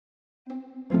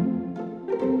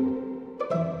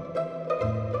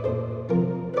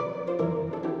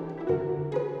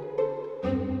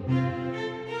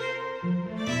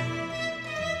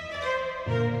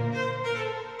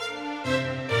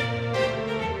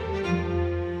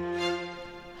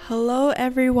Hello,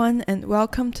 everyone, and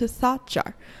welcome to Thought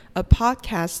Jar, a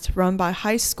podcast run by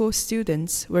high school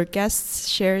students where guests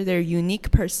share their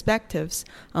unique perspectives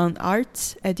on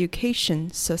arts, education,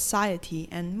 society,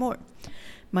 and more.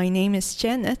 My name is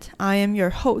Janet. I am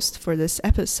your host for this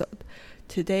episode.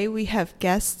 Today we have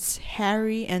guests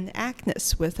Harry and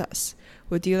Agnes with us.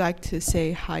 Would you like to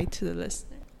say hi to the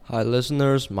listener? Hi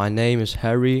listeners, my name is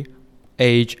Harry,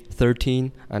 age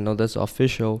 13. I know that's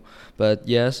official, but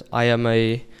yes, I am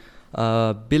a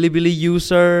Bilibili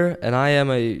user and I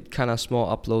am a kind of small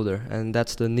uploader, and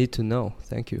that's the need to know.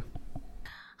 Thank you.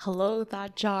 Hello,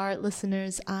 Thought Jar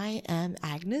listeners. I am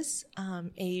Agnes,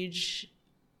 age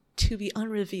to be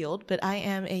unrevealed, but I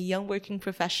am a young working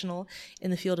professional in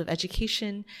the field of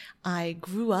education. I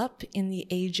grew up in the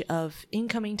age of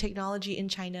incoming technology in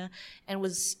China and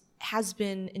has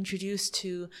been introduced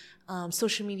to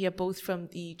social media both from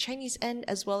the Chinese end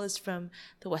as well as from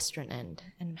the Western end.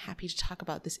 And I'm happy to talk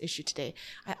about this issue today.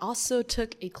 I also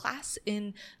took a class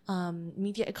in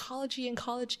media ecology in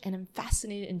college, and I'm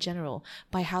fascinated in general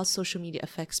by how social media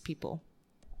affects people.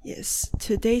 Yes,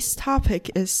 today's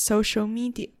topic is social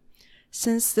media.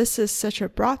 Since this is such a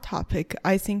broad topic,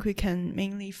 I think we can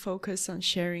mainly focus on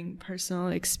sharing personal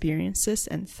experiences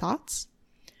and thoughts.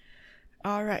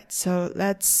 All right, so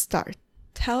let's start.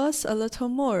 Tell us a little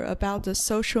more about the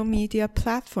social media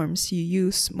platforms you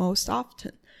use most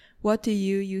often. What do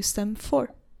you use them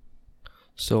for?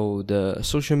 So the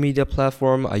social media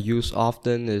platform I use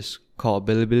often is called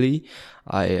Bilibili.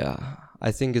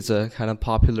 I think it's a kind of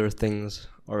popular thing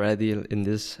already in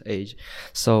this age.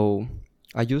 So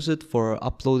I use it for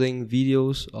uploading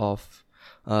videos of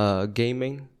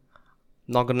gaming.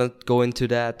 Not gonna go into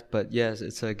that, but yes,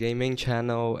 it's a gaming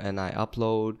channel, and I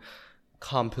upload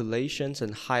compilations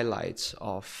and highlights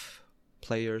of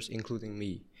players, including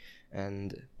me.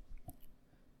 And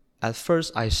at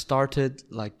first, I started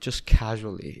like just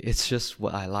casually. It's just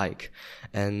what I like,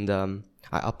 and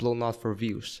I upload not for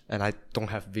views, and I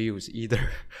don't have views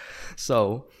either.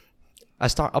 So I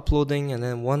start uploading, and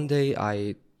then one day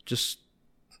I just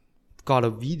got a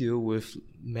video with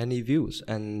many views,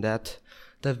 and that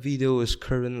video is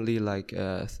currently like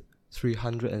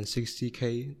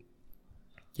 360k.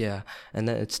 Yeah, and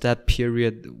then it's that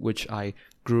period which I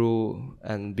grew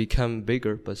and become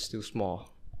bigger but still small.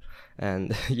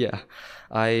 And yeah,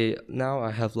 I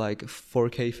have like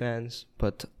 4k fans,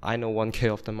 but I know 1k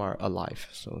of them are alive,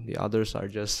 so the others are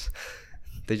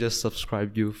they just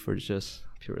subscribe you for just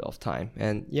a period of time.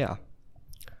 And yeah,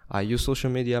 I use social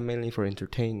media mainly for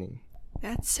entertaining.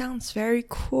 That sounds very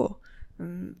cool.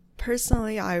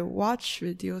 Personally, I watch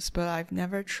videos, but I've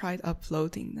never tried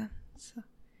uploading them. So.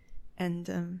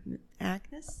 And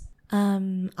Agnes?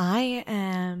 I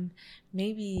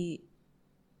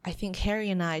think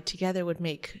Harry and I together would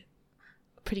make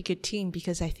a pretty good team,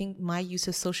 because I think my use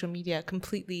of social media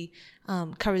completely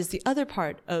covers the other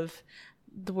part of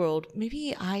the world.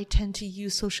 Maybe I tend to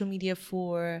use social media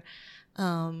for,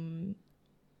 I'm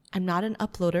not an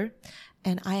uploader,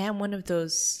 and I am one of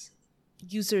those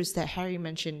users that Harry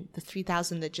mentioned, the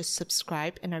 3,000 that just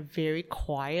subscribe and are very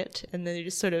quiet, and then they're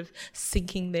just sort of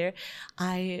sinking there.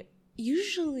 I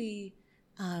usually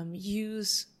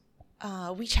use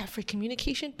WeChat for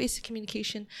communication, basic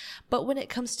communication, but when it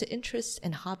comes to interests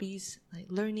and hobbies like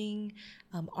learning,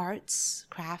 arts,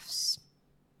 crafts,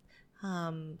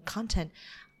 content,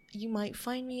 you might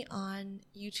find me on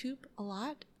YouTube a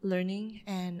lot, learning,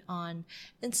 and on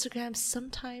Instagram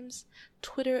sometimes,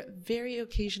 Twitter very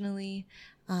occasionally,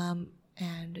 and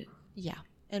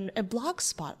a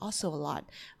Blogspot also a lot,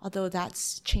 although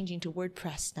that's changing to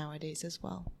WordPress nowadays as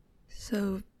well.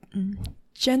 So,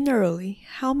 generally,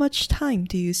 how much time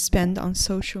do you spend on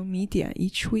social media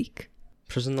each week?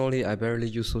 Personally, I barely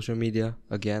use social media,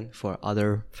 again, for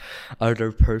other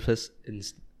purpose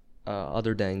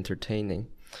other than entertaining.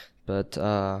 But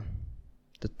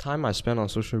the time I spend on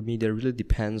social media really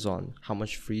depends on how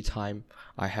much free time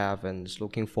I have, and is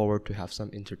looking forward to have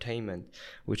some entertainment,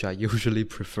 which I usually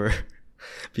prefer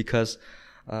because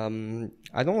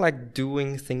I don't like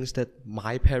doing things that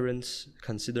my parents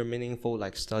consider meaningful,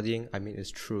 like studying. I mean,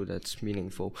 it's true that's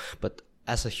meaningful, but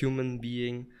as a human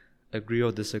being, agree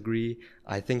or disagree,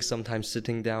 I think sometimes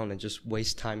sitting down and just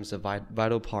waste time is a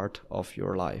vital part of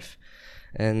your life.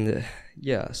 And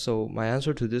yeah, so my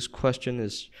answer to this question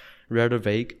is rather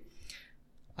vague.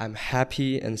 I'm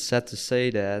happy and sad to say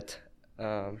that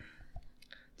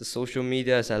the social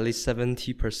media is at least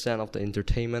 70% of the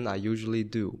entertainment I usually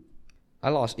do. I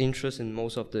lost interest in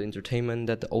most of the entertainment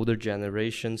that the older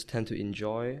generations tend to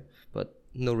enjoy, but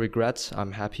no regrets.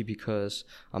 I'm happy because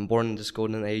I'm born in this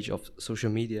golden age of social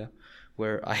media,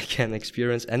 where I can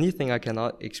experience anything I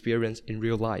cannot experience in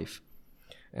real life.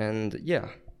 And yeah,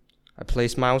 I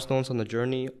place milestones on the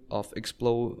journey of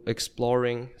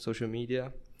exploring social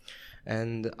media.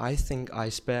 And I think I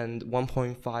spend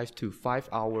 1.5 to 5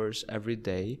 hours every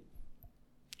day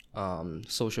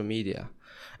social media.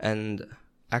 And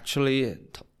actually,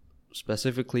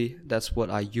 specifically, that's what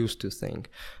I used to think.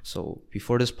 So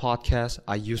before this podcast,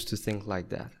 I used to think like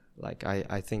that. Like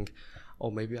I think, oh,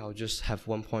 maybe I'll just have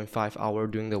 1.5 hour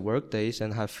during the work days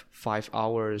and have 5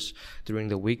 hours during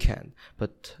the weekend.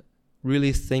 But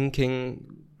really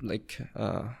thinking like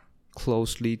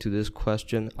closely to this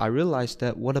question, I realized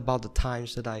that what about the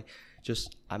times that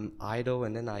I'm idle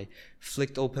and then I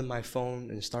flicked open my phone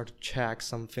and start to check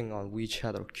something on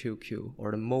WeChat or QQ,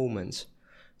 or the moments.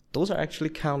 Those are actually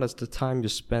count as the time you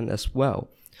spend as well.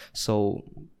 So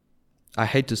I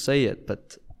hate to say it,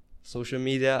 but social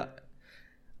media,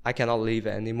 I cannot leave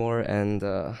it anymore, and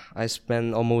I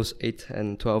spend almost 8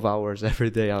 and 12 hours every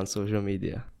day on social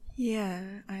media. Yeah,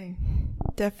 I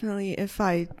definitely, if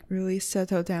I really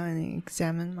settle down and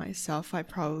examine myself, I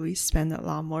probably spend a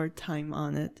lot more time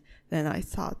on it than I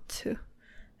thought to.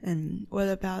 And what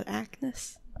about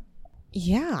Agnes?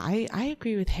 Yeah, I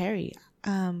agree with Harry.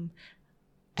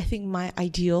 I think my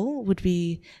ideal would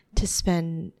be to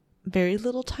spend very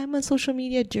little time on social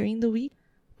media during the week,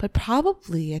 but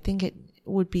probably I think it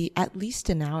would be at least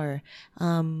an hour.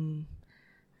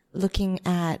 Looking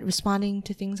at responding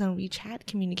to things on WeChat,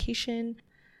 communication.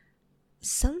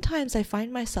 Sometimes I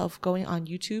find myself going on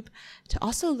YouTube to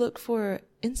also look for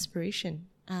inspiration.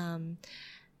 And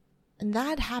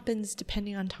that happens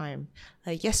depending on time.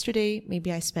 Like yesterday,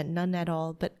 maybe I spent none at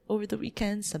all, but over the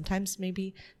weekend, sometimes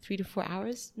maybe 3 to 4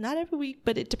 hours. Not every week,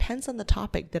 but it depends on the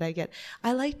topic that I get.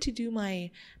 I like to do my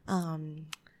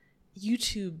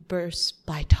YouTube bursts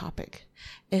by topic.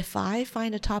 If I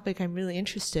find a topic I'm really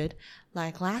interested,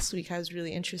 like last week I was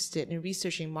really interested in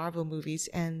researching Marvel movies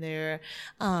and their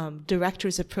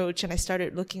director's approach, and I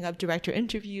started looking up director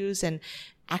interviews and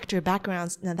actor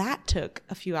backgrounds. Now that took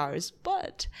a few hours,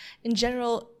 but in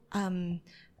general,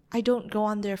 I don't go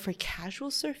on there for casual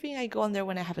surfing. I go on there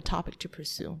when I have a topic to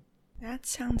pursue. That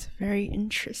sounds very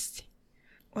interesting.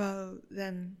 Well,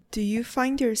 then, do you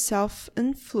find yourself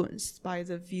influenced by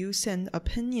the views and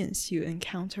opinions you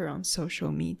encounter on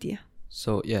social media?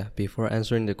 So yeah, before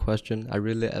answering the question, I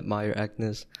really admire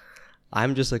Agnes.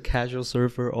 I'm just a casual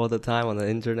surfer all the time on the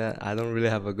internet. I don't really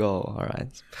have a goal, all right?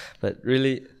 But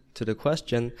really, to the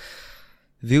question,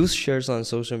 views shared on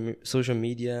social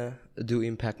media do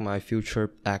impact my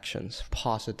future actions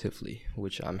positively,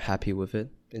 which I'm happy with it,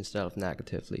 instead of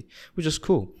negatively, which is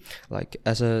cool. Like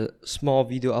as a small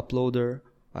video uploader,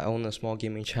 I own a small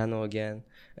gaming channel again,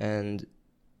 and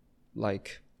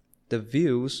like the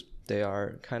views, they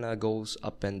are kind of goes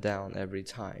up and down every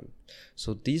time.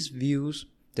 So these views,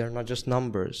 they're not just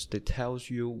numbers. They tells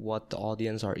you what the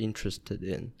audience are interested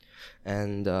in.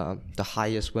 And the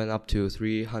highest went up to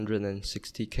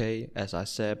 360K, as I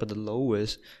said, but the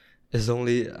lowest is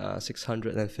only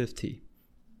 650.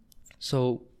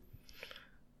 So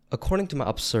according to my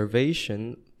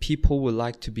observation, people would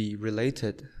like to be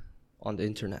related on the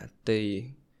internet.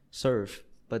 They surf,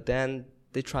 but then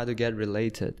they try to get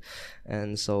related.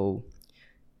 And so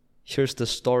here's the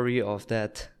story of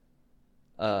that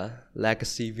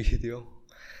legacy video.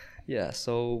 Yeah,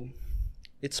 so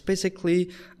it's basically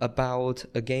about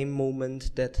a game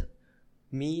moment that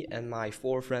me and my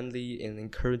 4 friendly and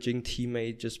encouraging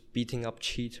teammate just beating up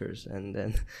cheaters, and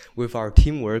then with our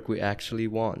teamwork we actually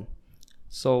won.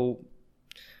 So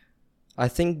I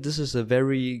think this is a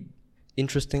very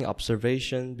interesting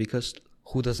observation, because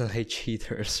who doesn't hate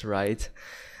cheaters, right?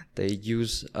 They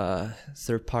use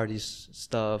third-party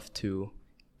stuff to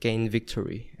gain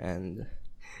victory, and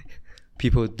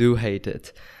people do hate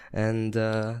it. And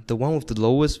the one with the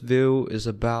lowest view is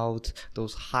about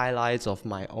those highlights of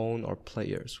my own or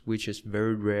players, which is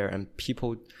very rare, and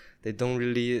people, they don't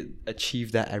really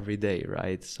achieve that every day,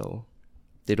 right? So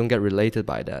they don't get related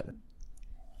by that.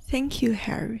 Thank you,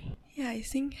 Harry. Yeah, I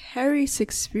think Harry's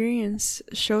experience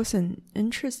shows an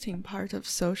interesting part of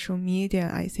social media.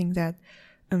 I think that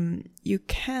you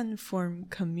can form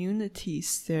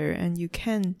communities there, and you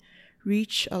can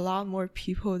reach a lot more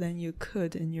people than you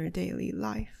could in your daily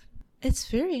life. It's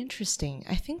very interesting.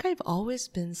 I think I've always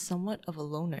been somewhat of a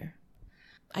loner.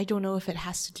 I don't know if it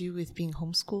has to do with being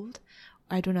homeschooled.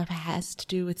 I don't know if it has to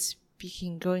do with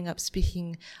growing up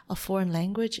speaking a foreign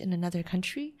language in another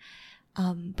country.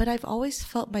 But I've always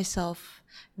felt myself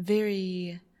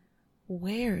very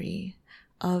wary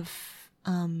of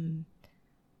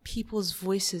people's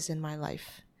voices in my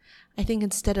life. I think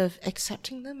instead of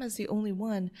accepting them as the only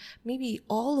one, maybe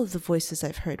all of the voices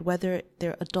I've heard, whether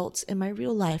they're adults in my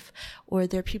real life or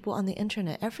they're people on the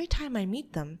internet, every time I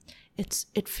meet them,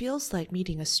 it feels like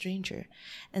meeting a stranger.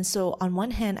 And so on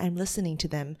one hand, I'm listening to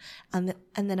them, and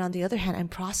then on the other hand, I'm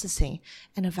processing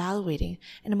and evaluating.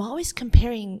 And I'm always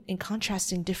comparing and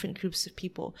contrasting different groups of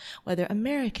people, whether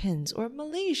Americans or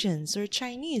Malaysians or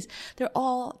Chinese. They're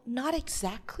all not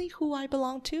exactly who I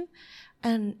belong to.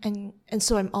 And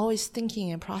so I'm always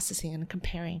thinking and processing and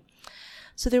comparing.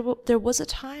 So there was a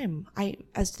time,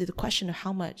 as to the question of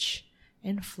how much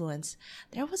influence,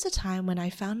 there was a time when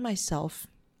I found myself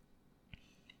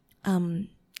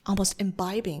almost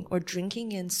imbibing or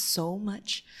drinking in so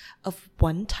much of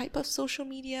one type of social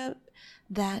media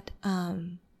that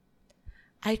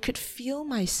I could feel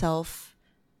myself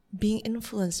being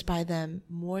influenced by them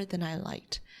more than I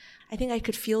liked. I think I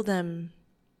could feel them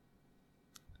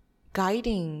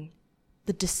guiding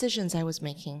the decisions I was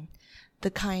making, the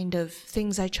kind of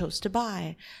things I chose to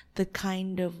buy, the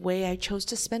kind of way I chose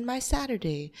to spend my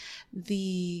Saturday,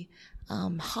 the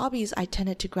hobbies I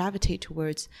tended to gravitate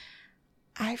towards.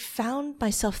 I found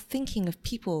myself thinking of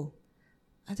people.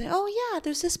 I think, oh yeah,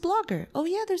 there's this blogger. Oh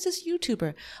yeah, there's this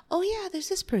YouTuber. Oh yeah, there's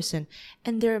this person.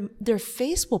 And their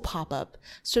face will pop up,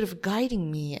 sort of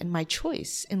guiding me and my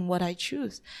choice in what I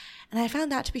choose. And I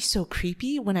found that to be so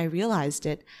creepy when I realized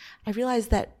it. I realized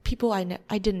that people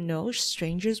I didn't know,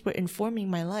 strangers, were informing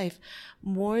my life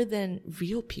more than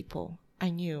real people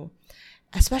I knew,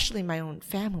 especially my own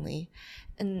family.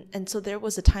 And so there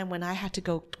was a time when I had to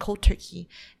go cold turkey.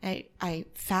 I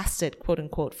fasted, quote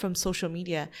unquote, from social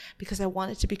media because I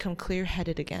wanted to become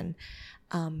clear-headed again.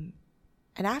 And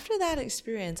after that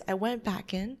experience, I went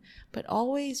back in, but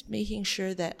always making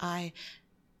sure that I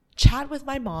chat with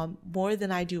my mom more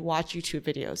than I do watch YouTube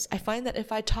videos. I find that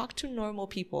if I talk to normal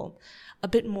people a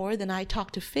bit more than I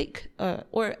talk to fake,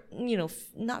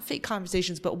 not fake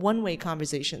conversations, but one-way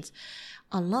conversations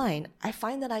online, I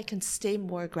find that I can stay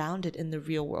more grounded in the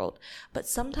real world. But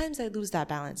sometimes I lose that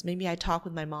balance. Maybe I talk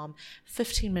with my mom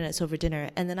 15 minutes over dinner,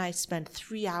 and then I spend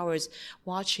 3 hours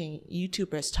watching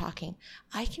YouTubers talking.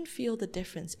 I can feel the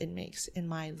difference it makes in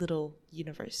my little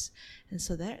universe. And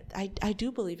so I do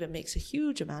believe it makes a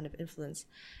huge amount of influence.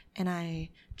 And I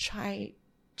try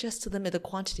just to limit the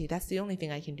quantity. That's the only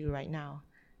thing I can do right now.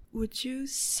 Would you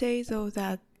say, though,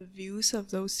 that the views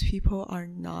of those people are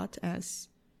not as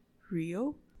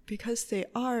real? Because they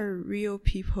are real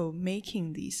people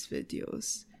making these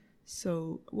videos.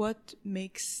 So what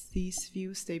makes these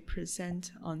views they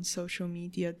present on social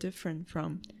media different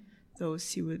from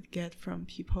those you would get from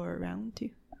people around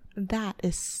you? That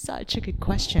is such a good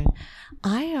question.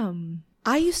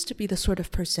 I used to be the sort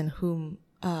of person whom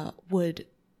would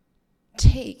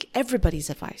take everybody's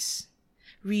advice,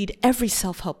 read every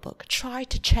self-help book, try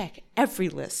to check every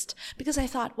list, because I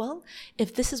thought, well,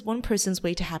 if this is one person's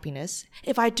way to happiness,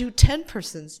 if I do 10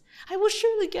 persons, I will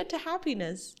surely get to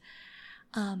happiness.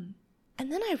 And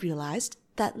then I realized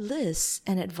that lists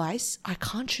and advice are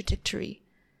contradictory.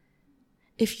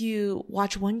 If you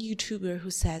watch one YouTuber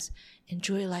who says,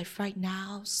 enjoy life right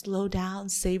now, slow down,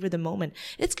 savor the moment,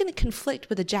 it's going to conflict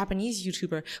with a Japanese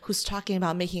YouTuber who's talking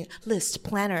about making list,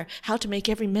 planner, how to make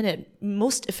every minute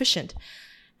most efficient.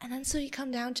 And then so you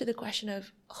come down to the question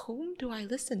of, whom do I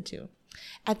listen to?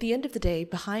 At the end of the day,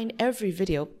 behind every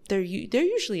video, they're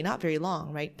usually not very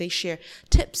long, right? They share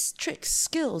tips, tricks,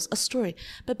 skills, a story.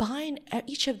 But behind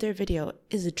each of their video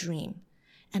is a dream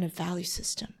and a value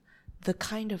system, the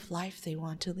kind of life they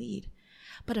want to lead.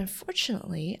 But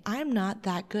unfortunately, I'm not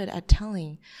that good at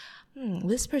telling,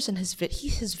 this person,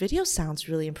 his video sounds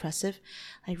really impressive.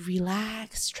 Like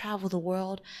relax, travel the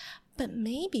world. But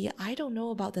maybe I don't know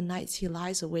about the nights he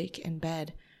lies awake in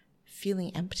bed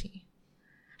feeling empty.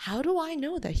 How do I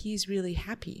know that he's really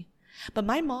happy? But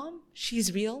my mom,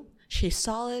 she's real, she's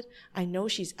solid. I know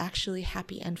she's actually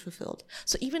happy and fulfilled.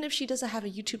 So even if she doesn't have a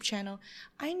YouTube channel,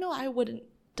 I know I wouldn't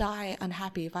die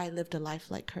unhappy if I lived a life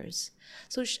like hers.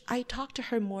 So I talk to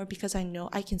her more because I know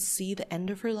I can see the end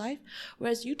of her life.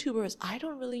 Whereas YouTubers, I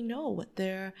don't really know what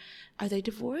are they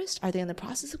divorced? Are they in the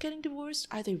process of getting divorced?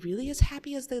 Are they really as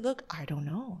happy as they look? I don't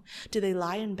know. Do they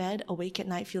lie in bed awake at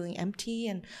night feeling empty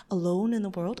and alone in the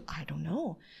world? I don't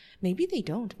know. Maybe they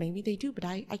don't, maybe they do, but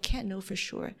I can't know for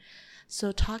sure.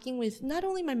 So talking with not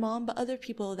only my mom, but other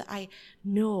people that I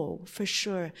know for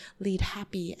sure lead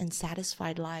happy and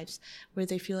satisfied lives where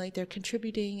they feel like they're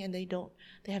contributing and they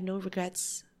have no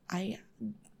regrets.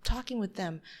 Talking with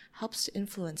them helps to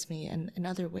influence me in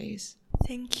other ways.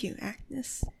 Thank you,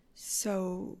 Agnes.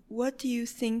 So what do you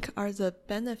think are the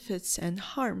benefits and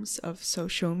harms of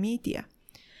social media?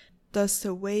 does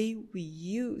the way we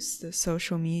use the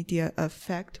social media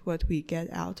affect what we get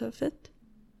out of it?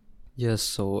 Yes,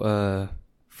 so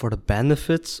for the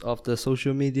benefits of the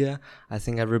social media, I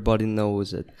think everybody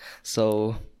knows it.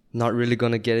 So not really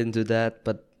gonna get into that,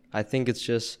 but I think it's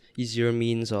just easier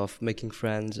means of making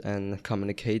friends and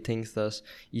communicating, thus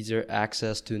easier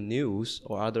access to news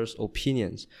or others'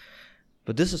 opinions.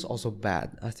 But this is also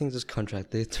bad. I think this is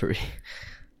contradictory.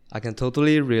 I can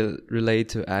totally relate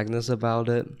to Agnes about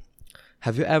it.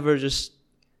 Have you ever just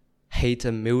hate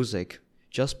a music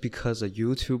just because a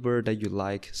YouTuber that you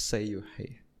like say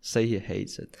he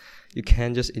hates it? You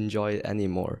can't just enjoy it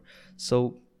anymore.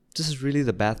 So this is really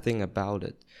the bad thing about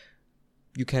it.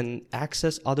 You can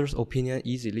access others' opinion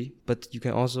easily, but you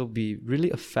can also be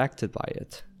really affected by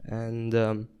it.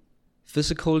 And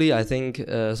physically, I think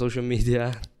social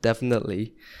media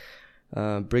definitely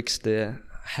breaks the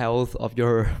health of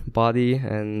your body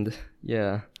and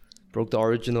broke the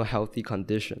original healthy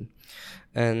condition.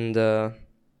 And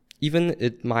even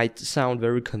it might sound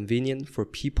very convenient for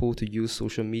people to use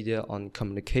social media on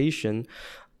communication,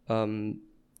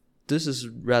 this is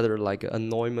rather like an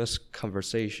anonymous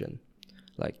conversation.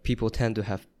 Like people tend to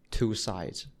have two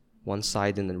sides, one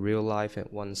side in the real life and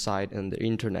one side in the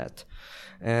internet.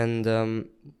 And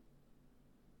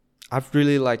I've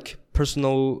really like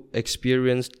personal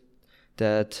experienced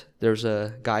that there's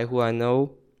a guy who I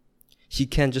know, he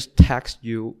can just text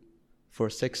you for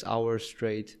 6 hours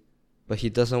straight, but he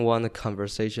doesn't want a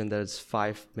conversation that is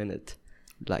 5 minutes,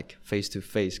 like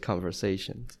face-to-face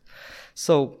conversations.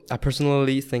 So I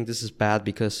personally think this is bad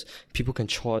because people can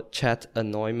chat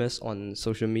anonymous on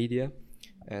social media,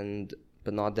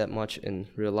 but not that much in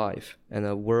real life. And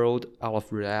a world out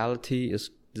of reality is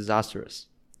disastrous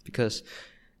because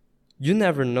you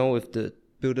never know if the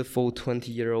beautiful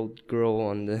 20-year-old girl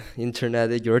on the internet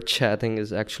that you're chatting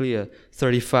is actually a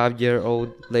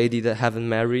 35-year-old lady that haven't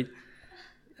married.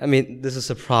 I mean, this is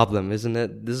a problem, isn't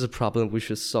it? This is a problem we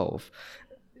should solve.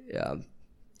 Yeah.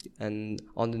 And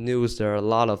on the news, there are a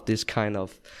lot of this kind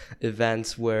of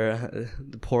events where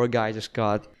the poor guy just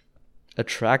got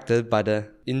attracted by the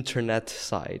internet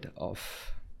side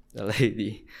of the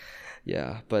lady.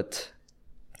 Yeah, but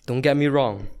don't get me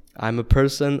wrong. I'm a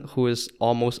person who is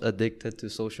almost addicted to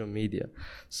social media.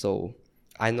 So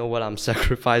I know what I'm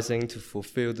sacrificing to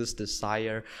fulfill this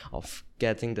desire of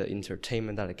getting the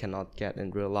entertainment that I cannot get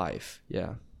in real life.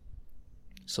 Yeah.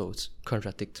 So it's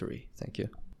contradictory. Thank you.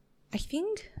 I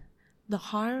think the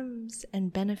harms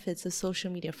and benefits of social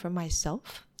media for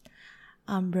myself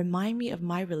remind me of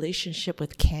my relationship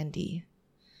with candy.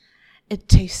 It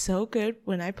tastes so good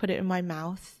when I put it in my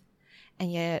mouth,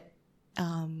 and yet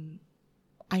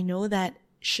I know that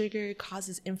sugar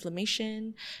causes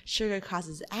inflammation, sugar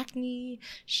causes acne,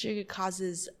 sugar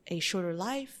causes a shorter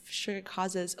life, sugar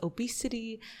causes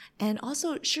obesity, and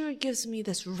also sugar gives me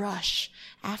this rush,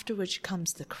 after which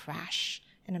comes the crash.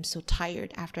 And I'm so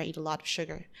tired after I eat a lot of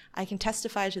sugar. I can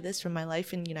testify to this from my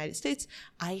life in the United States.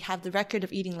 I have the record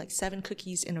of eating like 7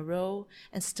 cookies in a row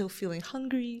and still feeling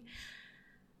hungry.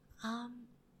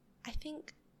 I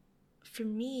think for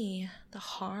me, the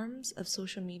harms of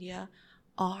social media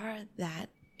are that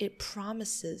it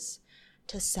promises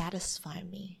to satisfy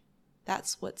me.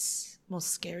 That's what's most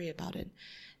scary about it.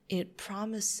 It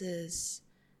promises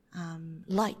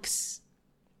likes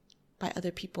by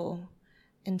other people.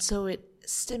 And so it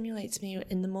stimulates me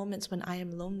in the moments when I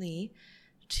am lonely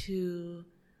to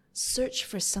search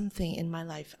for something in my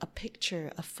life, a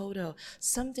picture, a photo,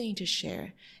 something to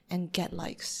share and get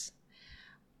likes.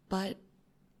 But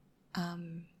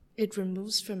it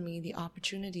removes from me the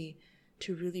opportunity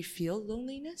to really feel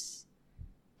loneliness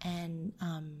and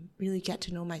really get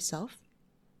to know myself.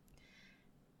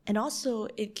 And also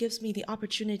it gives me the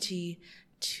opportunity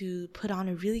to put on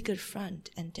a really good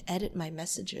front and to edit my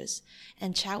messages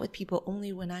and chat with people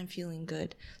only when I'm feeling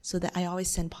good, so that I always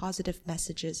send positive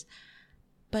messages.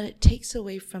 But it takes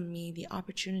away from me the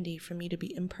opportunity for me to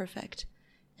be imperfect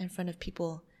in front of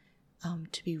people,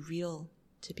 to be real,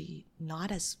 to be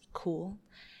not as cool,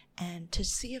 and to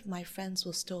see if my friends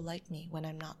will still like me when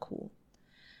I'm not cool.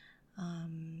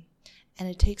 And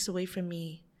it takes away from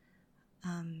me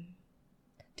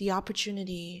the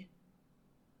opportunity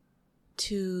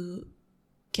to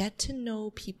get to know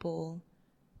people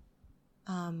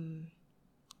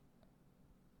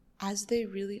as they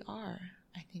really are,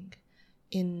 I think,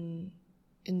 in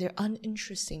their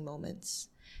uninteresting moments,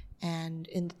 and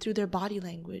through their body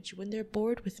language, when they're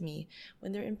bored with me,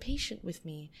 when they're impatient with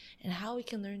me, and how we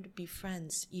can learn to be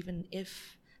friends even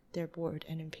if they're bored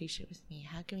and impatient with me.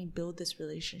 How can we build this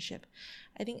relationship?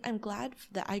 I think I'm glad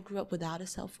that I grew up without a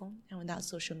cell phone and without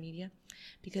social media,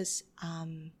 because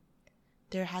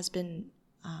there have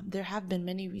been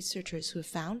many researchers who have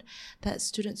found that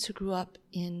students who grew up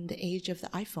in the age of the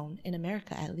iPhone, in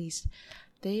America at least,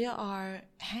 they are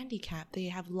handicapped. They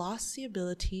have lost the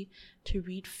ability to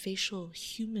read facial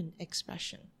human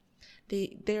expression.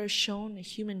 They are shown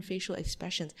human facial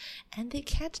expressions, and they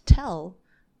can't tell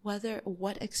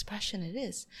what expression it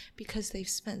is because they've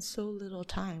spent so little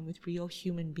time with real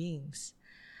human beings.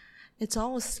 It's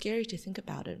almost scary to think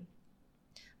about it.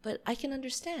 But I can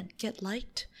understand. Get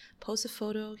liked, post a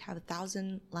photo, have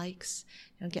 1,000 likes,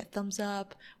 get thumbs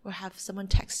up, or have someone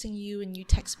texting you and you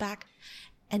text back.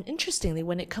 And interestingly,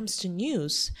 when it comes to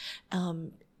news,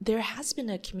 there has been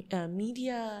a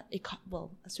media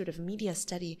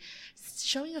study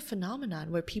showing a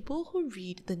phenomenon where people who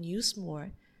read the news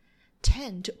more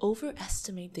tend to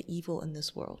overestimate the evil in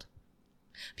this world.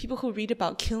 People who read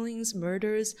about killings,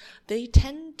 murders, they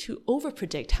tend to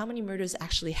overpredict how many murders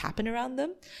actually happen around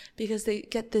them because they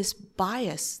get this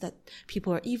bias that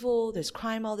people are evil, there's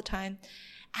crime all the time.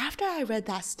 After I read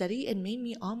that study, it made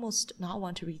me almost not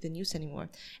want to read the news anymore.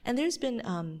 And there have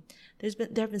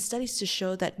been studies to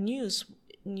show that news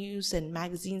and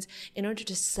magazines, in order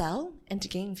to sell and to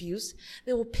gain views,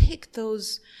 they will pick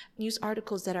those news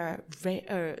articles that are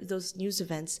rare, those news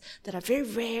events that are very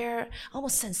rare,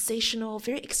 almost sensational,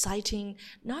 very exciting,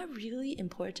 not really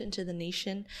important to the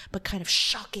nation, but kind of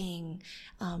shocking,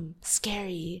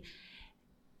 scary.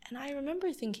 And I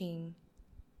remember thinking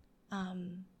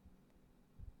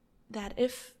that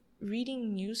if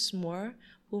reading news more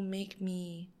will make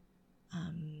me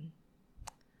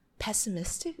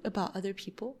pessimistic about other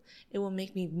people, it will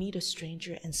make me meet a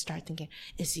stranger and start thinking,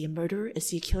 is he a murderer?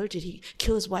 Is he a killer? Did he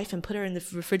kill his wife and put her in the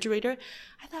refrigerator?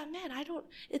 I thought, man,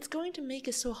 it's going to make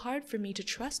it so hard for me to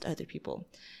trust other people.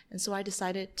 And so I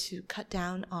decided to cut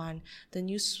down on the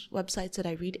news websites that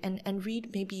I read and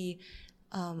read maybe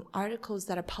articles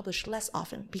that are published less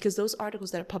often, because those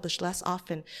articles that are published less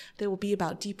often, they will be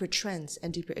about deeper trends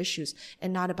and deeper issues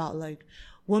and not about like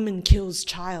woman kills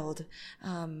child,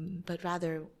 but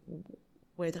rather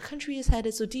where the country is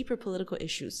headed, so deeper political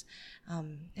issues.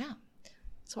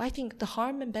 So I think the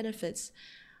harm and benefits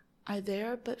are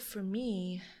there, but for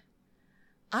me,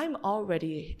 I'm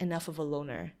already enough of a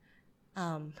loner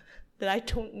that I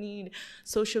don't need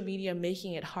social media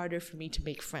making it harder for me to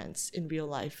make friends in real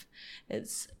life.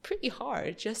 It's pretty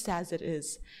hard, just as it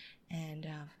is. And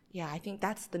I think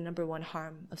that's the number one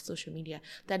harm of social media,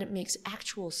 that it makes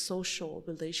actual social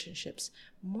relationships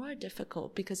more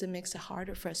difficult because it makes it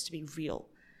harder for us to be real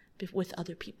with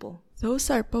other people. Those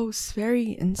are both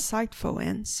very insightful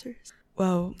answers.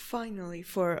 Well, finally,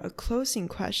 for a closing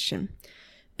question.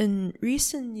 In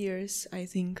recent years, I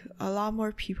think a lot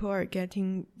more people are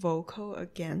getting vocal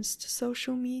against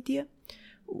social media.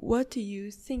 What do you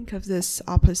think of this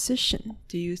opposition?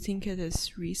 Do you think it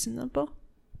is reasonable?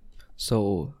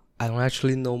 So, I don't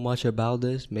actually know much about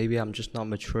this. Maybe I'm just not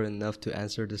mature enough to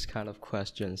answer this kind of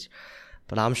questions.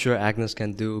 But I'm sure Agnes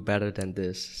can do better than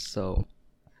this. So,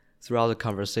 throughout the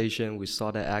conversation, we saw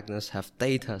that Agnes have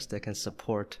data that can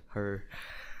support her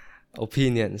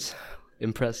opinions.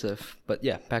 Impressive. But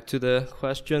yeah, back to the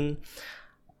question.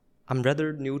 I'm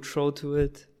rather neutral to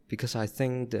it because I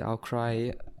think the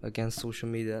outcry against social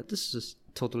media, this is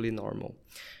totally normal.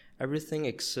 Everything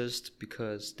exists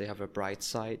because they have a bright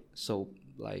side. So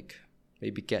like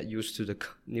maybe get used to the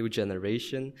new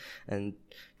generation and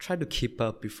try to keep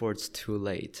up before it's too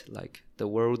late. Like the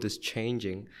world is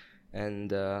changing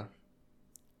and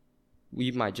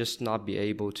we might just not be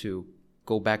able to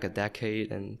go back a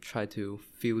decade and try to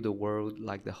feel the world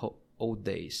like the old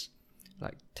days.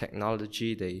 Like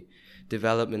technology, they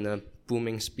develop in a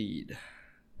booming speed.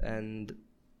 And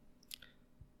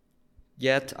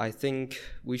yet, I think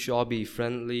we should all be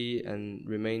friendly and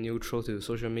remain neutral to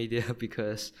social media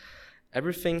because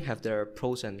everything have their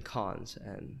pros and cons.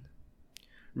 And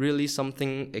really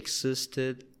something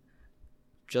existed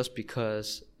just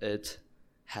because it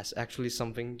has actually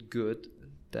something good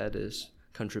that is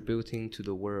contributing to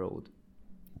the world.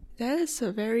 That is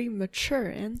a very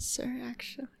mature answer,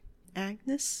 actually.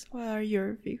 Agnes, what are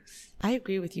your views? I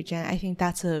agree with you, Jen. I think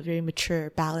that's a very mature,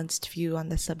 balanced view on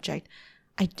the subject.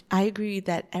 I agree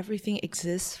that everything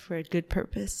exists for a good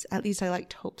purpose. At least I like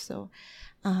to hope so.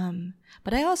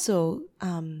 But I also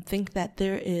think that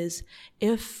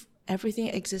if everything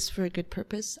exists for a good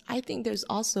purpose, I think there's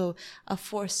also a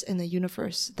force in the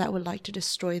universe that would like to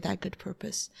destroy that good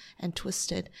purpose and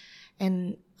twist it.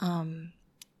 And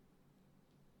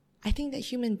I think that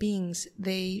human beings,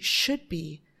 they should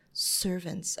be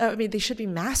servants. They should be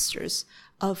masters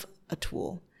of a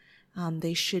tool.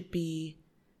 They should be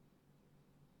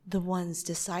the ones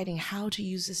deciding how to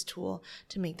use this tool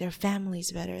to make their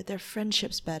families better, their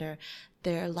friendships better,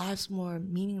 their lives more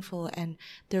meaningful, and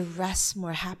their rests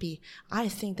more happy. I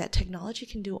think that technology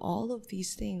can do all of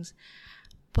these things.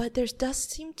 But there does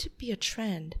seem to be a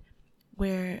trend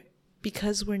where,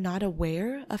 because we're not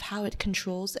aware of how it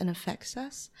controls and affects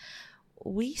us,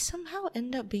 we somehow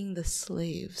end up being the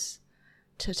slaves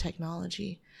to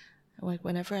technology. Like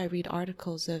whenever I read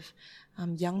articles of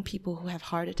young people who have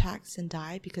heart attacks and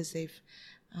die because they've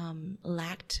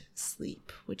lacked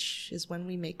sleep, which is when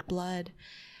we make blood,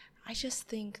 I just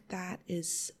think that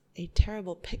is a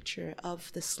terrible picture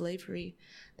of the slavery.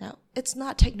 Now, it's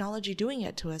not technology doing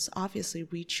it to us. Obviously,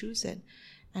 we choose it,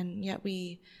 and yet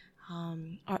we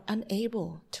are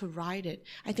unable to ride it.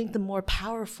 I think the more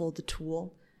powerful the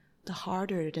tool, the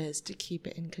harder it is to keep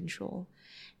it in control.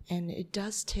 And it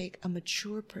does take a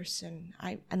mature person,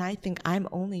 and I think I'm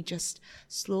only just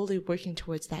slowly working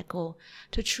towards that goal,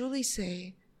 to truly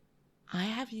say, I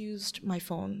have used my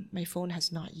phone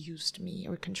has not used me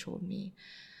or controlled me.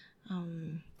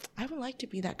 I would like to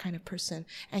be that kind of person.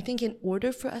 I think in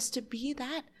order for us to be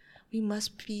that, we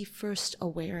must be first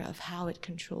aware of how it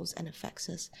controls and affects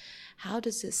us. How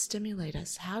does it stimulate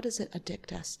us? How does it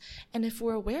addict us? And if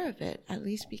we're aware of it, at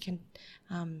least we can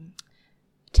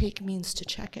take means to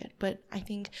check it. But I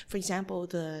think, for example,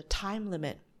 the time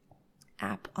limit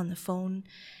app on the phone,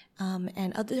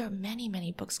 and there are many,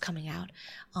 many books coming out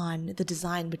on the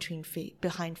design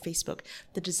behind Facebook,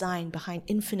 the design behind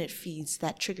infinite feeds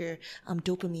that trigger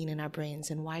dopamine in our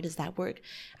brains, and why does that work?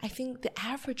 I think the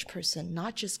average person,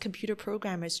 not just computer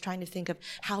programmers trying to think of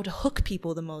how to hook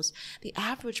people the most, the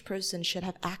average person should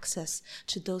have access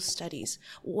to those studies.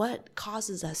 What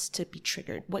causes us to be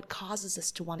triggered? What causes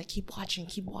us to want to keep watching?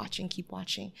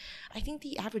 I think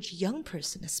the average young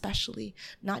person especially,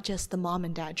 not just the mom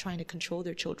and dad trying to control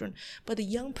their children, but the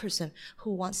young person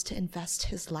who wants to invest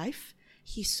his life,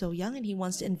 he's so young and he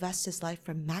wants to invest his life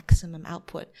for maximum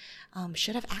output,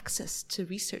 should have access to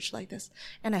research like this.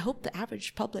 And I hope the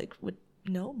average public would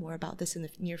know more about this in the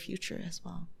near future as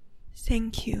well.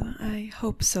 Thank you. I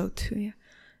hope so too. Yeah.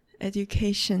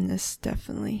 Education is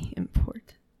definitely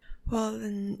important. Well,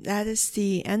 then that is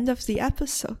the end of the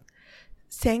episode.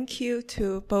 Thank you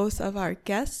to both of our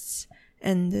guests,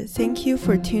 and thank you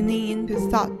for tuning in to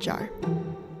Thought Jar.